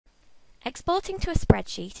Exporting to a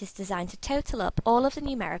spreadsheet is designed to total up all of the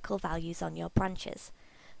numerical values on your branches.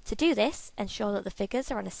 To do this, ensure that the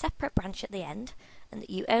figures are on a separate branch at the end and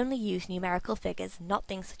that you only use numerical figures, not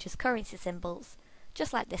things such as currency symbols,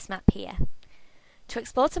 just like this map here. To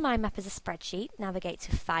export a mind map as a spreadsheet, navigate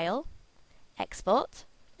to File, Export,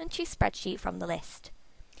 and choose Spreadsheet from the list.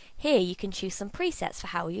 Here you can choose some presets for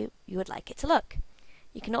how you would like it to look.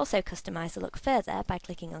 You can also customize the look further by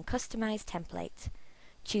clicking on Customize Template.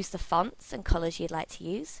 Choose the fonts and colours you'd like to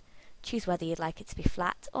use, choose whether you'd like it to be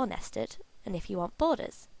flat or nested, and if you want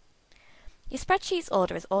borders. Your spreadsheet's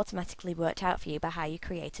order is automatically worked out for you by how you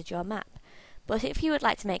created your map, but if you would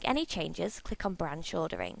like to make any changes, click on Branch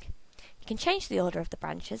Ordering. You can change the order of the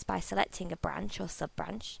branches by selecting a branch or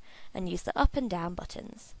sub-branch and use the up and down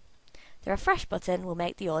buttons. The Refresh button will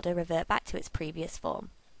make the order revert back to its previous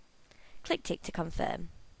form. Click Tick to confirm.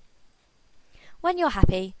 When you're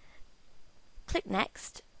happy, click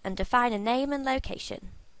Next and define a name and location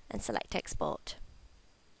and select Export.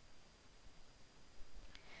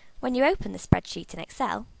 When you open the spreadsheet in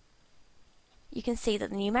Excel, you can see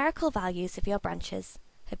that the numerical values of your branches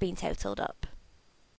have been totaled up.